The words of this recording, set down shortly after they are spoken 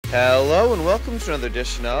Hello and welcome to another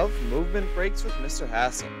edition of Movement Breaks with Mr.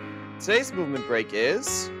 Hassel. Today's movement break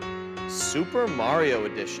is Super Mario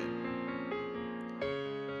Edition.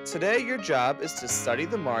 Today your job is to study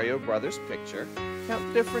the Mario Brothers picture, count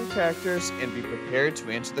the different characters, and be prepared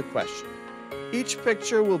to answer the question. Each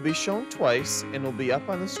picture will be shown twice and will be up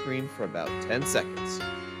on the screen for about 10 seconds.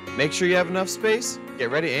 Make sure you have enough space,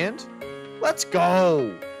 get ready, and let's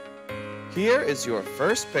go! Here is your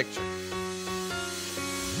first picture.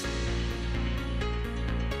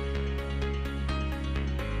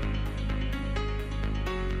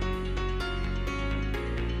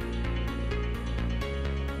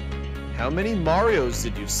 How many Marios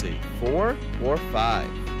did you see? 4 or 5?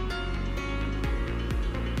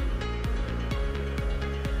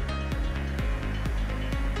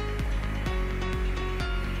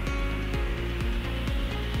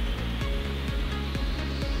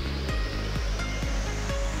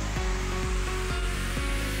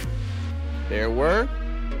 There were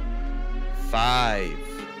 5.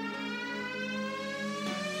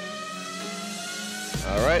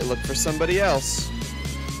 All right, look for somebody else.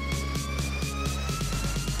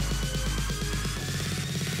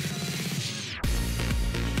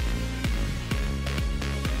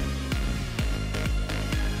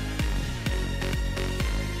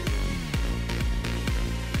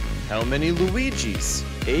 How many Luigis?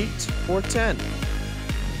 8 or 10?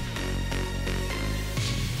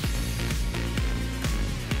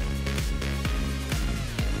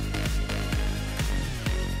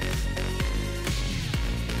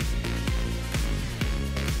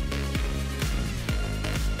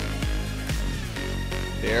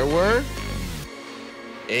 There were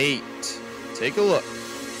 8. Take a look.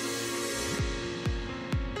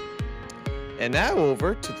 And now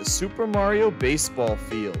over to the Super Mario baseball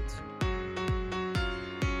field.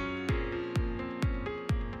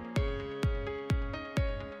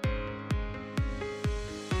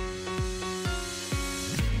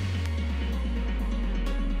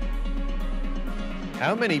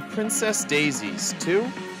 How many Princess Daisies? 2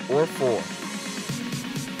 or 4?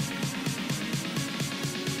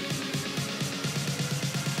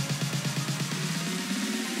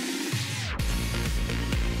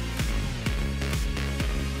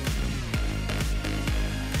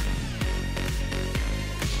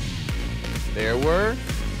 There were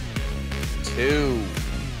 2.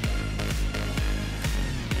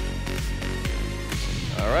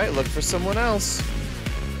 All right, look for someone else.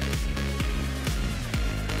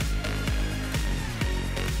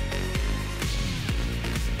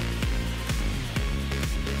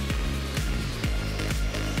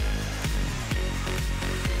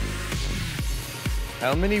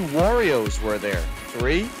 How many Warios were there?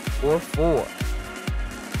 3 or 4?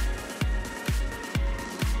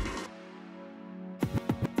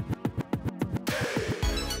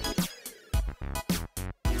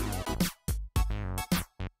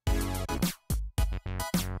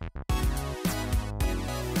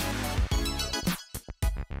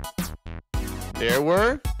 There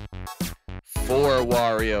were 4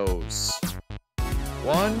 Warios.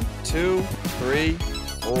 1, 2, 3,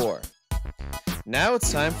 4. Now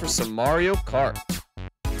it's time for some Mario Kart.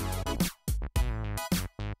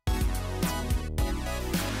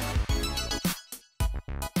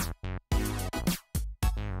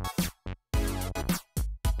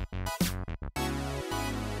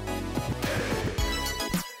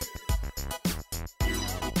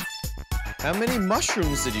 How many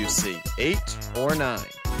mushrooms did you see? 8 or 9?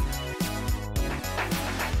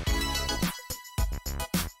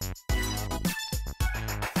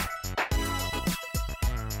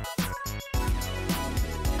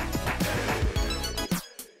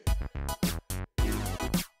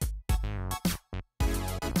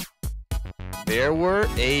 There were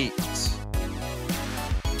 8.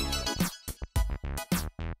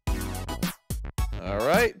 All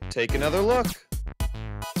right, take another look.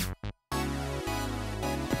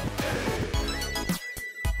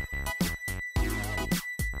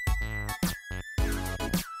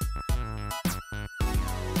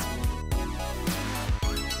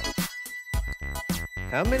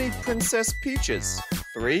 How many Princess Peaches?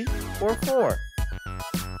 3 or 4?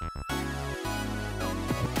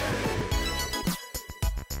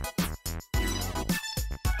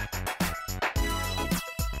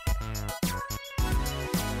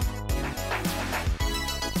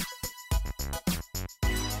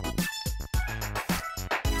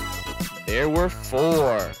 There were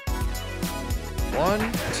 4.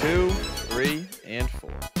 1, 2, 3, and 4.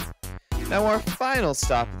 Now our final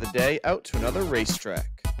stop of the day, out to another racetrack.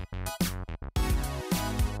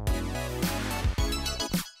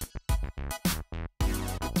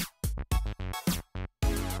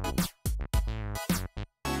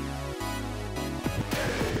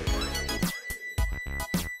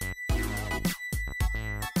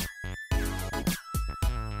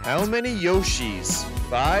 How many Yoshis?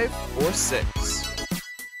 5 or 6?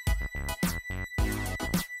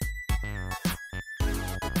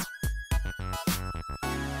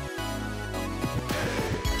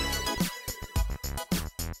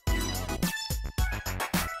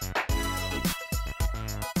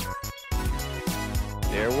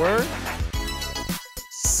 There were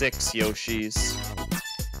 6 Yoshis.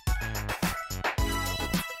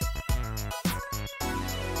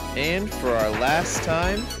 And for our last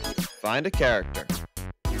time, find a character.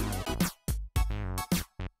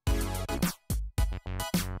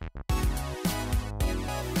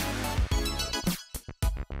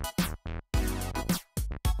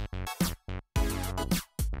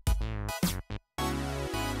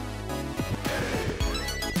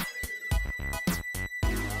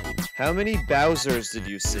 How many Bowsers did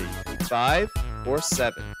you see? 5 or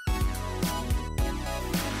 7?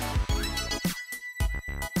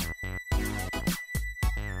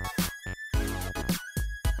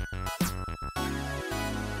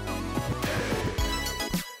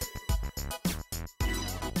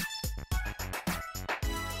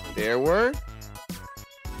 There were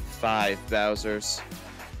 5 Bowsers.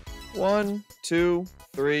 1, 2,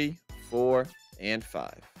 3, 4, and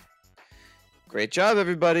 5. Great job,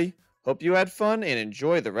 everybody. Hope you had fun and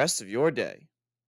enjoy the rest of your day.